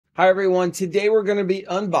Hi everyone, today we're going to be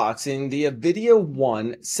unboxing the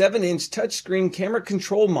Avideone 7-inch touchscreen camera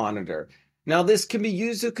control monitor. Now this can be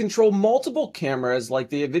used to control multiple cameras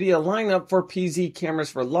like the Avideo lineup for PZ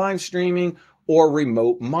cameras for live streaming or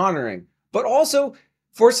remote monitoring. But also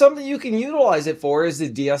for something you can utilize it for is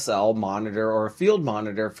the DSL monitor or a field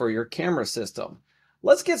monitor for your camera system.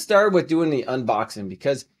 Let's get started with doing the unboxing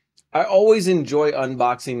because I always enjoy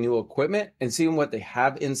unboxing new equipment and seeing what they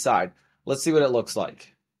have inside. Let's see what it looks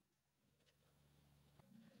like.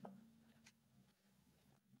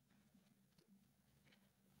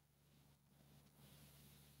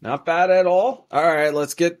 Not bad at all. All right,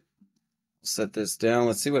 let's set this down.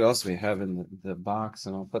 Let's see what else we have in the box,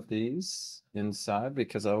 and I'll put these inside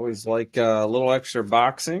because I always like a little extra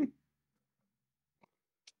boxing.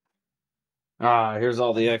 Here's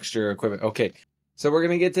all the extra equipment. Okay, so we're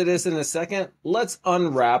gonna get to this in a second. Let's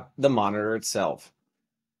unwrap the monitor itself.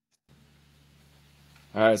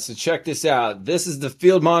 All right, so check this out. This is the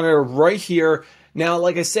field monitor right here. Now,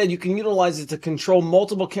 like I said, you can utilize it to control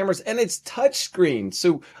multiple cameras and it's touchscreen.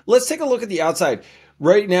 So let's take a look at the outside.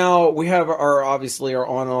 Right now, we have obviously our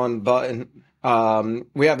on button.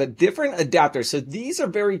 We have a different adapter. So these are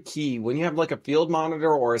very key. When you have like a field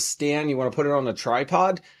monitor or a stand, you want to put it on a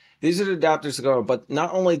tripod. These are the adapters to go, but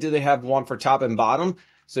not only do they have one for top and bottom,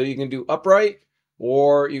 so you can do upright,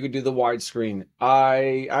 or you could do the widescreen.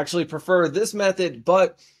 I actually prefer this method,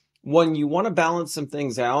 but when you want to balance some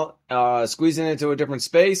things out, squeezing it into a different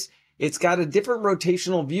space, it's got a different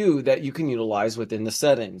rotational view that you can utilize within the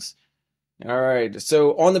settings. All right,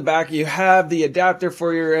 so on the back, you have the adapter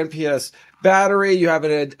for your NPS battery. You have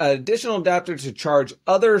an additional adapter to charge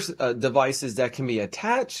other devices that can be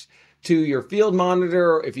attached to your field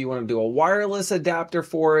monitor. If you want to do a wireless adapter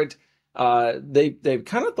for it, they've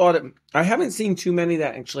kind of thought it. I haven't seen too many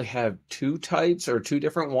that actually have two types or two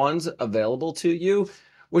different ones available to you,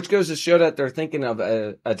 which goes to show that they're thinking of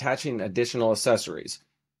attaching additional accessories.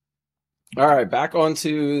 All right, back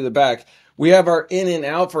onto the back. We have our in and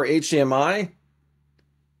out for HDMI.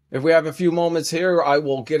 If we have a few moments here, I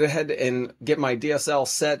will get ahead and get my DSL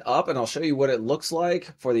set up and I'll show you what it looks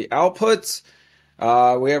like for the outputs.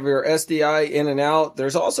 We have your SDI in and out.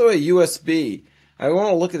 There's also a USB. I want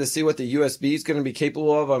to look at to see what the USB is going to be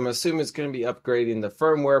capable of. I'm assuming it's going to be upgrading the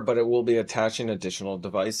firmware, but it will be attaching additional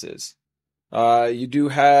devices. You do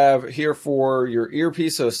have here for your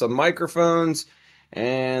earpiece, so some microphones,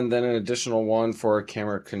 and then an additional one for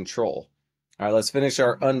camera control. All right, let's finish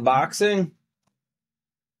our unboxing.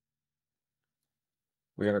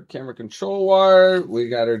 We got our camera control wire. We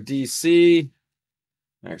got our DC.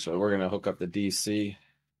 Actually, we're going to hook up the DC.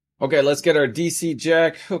 Okay, let's get our DC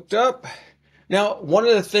jack hooked up. Now, one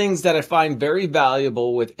of the things that I find very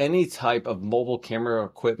valuable with any type of mobile camera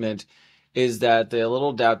equipment is that the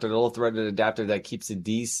little adapter, the little threaded adapter that keeps the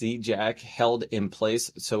DC jack held in place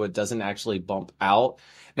so it doesn't actually bump out.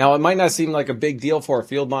 Now, it might not seem like a big deal for a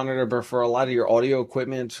field monitor, but for a lot of your audio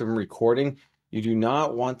equipment from recording, you do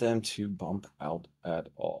not want them to bump out at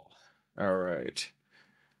all. All right.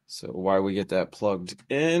 So while we get that plugged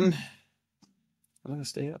in, I'm going to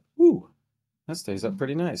stay up. Ooh, that stays up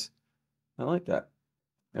pretty nice. I like that.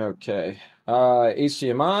 Okay.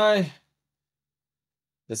 HDMI.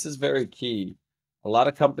 This is very key. A lot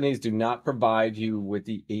of companies do not provide you with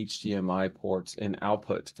the HDMI ports and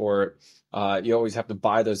output for it. You always have to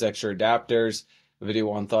buy those extra adapters.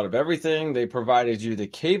 Avideone thought of everything. They provided you the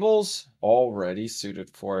cables already suited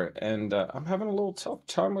for it. And I'm having a little tough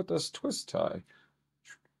time with this twist tie.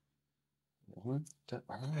 All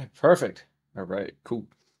right, perfect. All right, cool.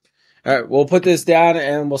 All right, we'll put this down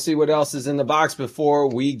and we'll see what else is in the box before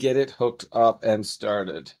we get it hooked up and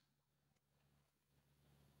started.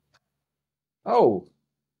 Oh,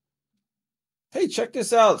 hey, check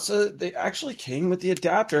this out. So they actually came with the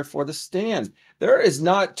adapter for the stand. There is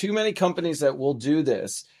not too many companies that will do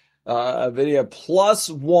this. Avideo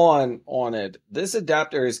 +1 on it. This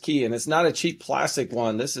adapter is key, and it's not a cheap plastic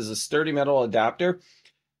one. This is a sturdy metal adapter,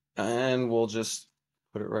 and we'll just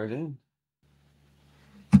put it right in.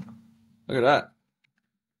 Look at that.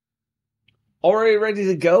 Already ready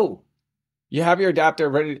to go. You have your adapter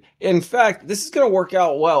ready. In fact, this is going to work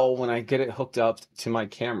out well when I get it hooked up to my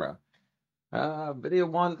camera.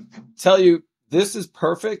 Avideone, tell you, this is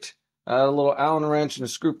perfect. A little Allen wrench and a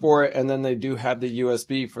screw for it. And then they do have the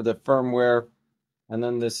USB for the firmware. And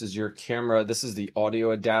then this is your camera. This is the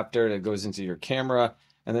audio adapter that goes into your camera.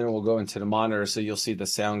 And then it will go into the monitor so you'll see the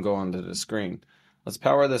sound go onto the screen. Let's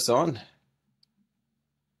power this on.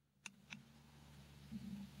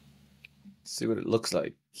 See what it looks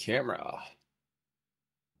like. Camera.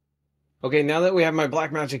 Okay, now that we have my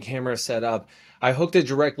Blackmagic camera set up, I hooked it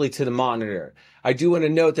directly to the monitor. I do want to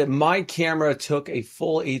note that my camera took a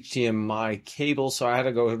full HDMI cable, so I had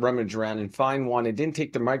to go rummage around and find one. It didn't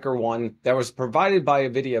take the micro one that was provided by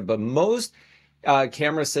Avideone, but most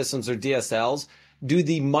camera systems or DSLs do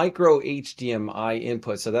the micro HDMI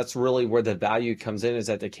input. So that's really where the value comes in, is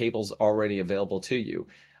that the cable's already available to you.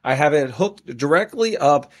 I have it hooked directly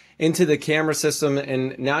up into the camera system,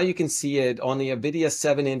 and now you can see it on the Avideone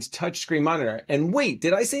 7-inch touchscreen monitor. And wait,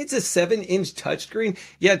 did I say it's a 7-inch touchscreen?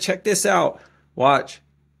 Yeah, check this out. Watch.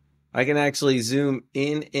 I can actually zoom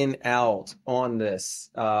in and out on this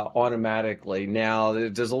automatically. Now,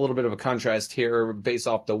 there's a little bit of a contrast here based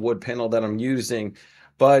off the wood panel that I'm using,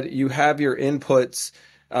 but you have your inputs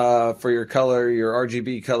for your color, your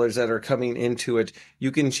RGB colors that are coming into it.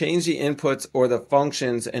 You can change the inputs or the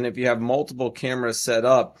functions, and if you have multiple cameras set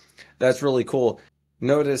up, that's really cool.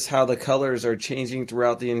 Notice how the colors are changing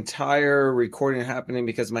throughout the entire recording happening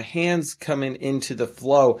because my hand's coming into the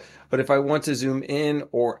flow. But if I want to zoom in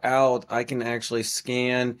or out, I can actually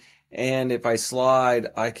scan. And if I slide,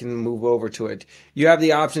 I can move over to it. You have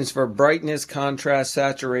the options for brightness, contrast,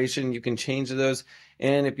 saturation. You can change those.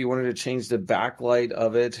 And if you wanted to change the backlight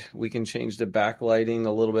of it, we can change the backlighting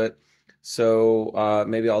a little bit. So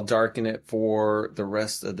maybe I'll darken it for the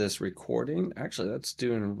rest of this recording. Actually, that's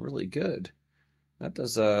doing really good. That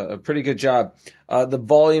does a pretty good job. The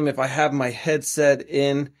volume, if I have my headset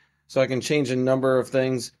in, so I can change a number of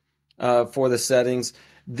things for the settings.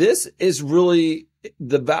 This is really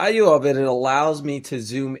the value of it. It allows me to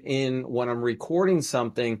zoom in when I'm recording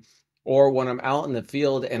something or when I'm out in the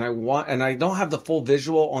field and I don't have the full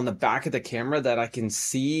visual on the back of the camera that I can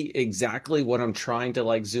see exactly what I'm trying to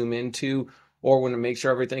like zoom into or want to make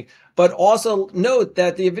sure everything. But also note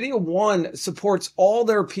that the Avideone 1 supports all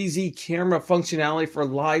their PZ camera functionality for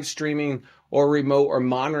live streaming or remote or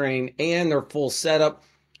monitoring and their full setup.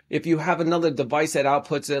 If you have another device that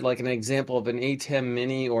outputs it, like an example of an A10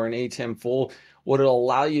 mini or an A10 full, what it'll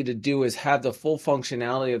allow you to do is have the full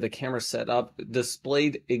functionality of the camera set up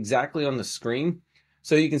displayed exactly on the screen.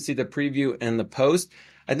 So you can see the preview and the post.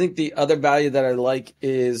 I think the other value that I like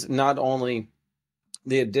is not only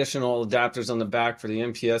the additional adapters on the back for the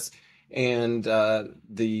MPS and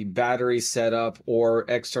the battery setup or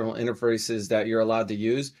external interfaces that you're allowed to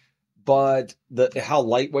use, but how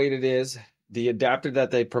lightweight it is, the adapter that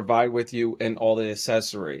they provide with you, and all the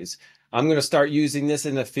accessories. I'm going to start using this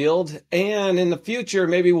in the field, and in the future,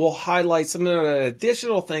 maybe we'll highlight some of the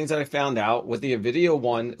additional things that I found out with the Avideone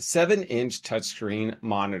 1 7-inch touchscreen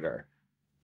monitor.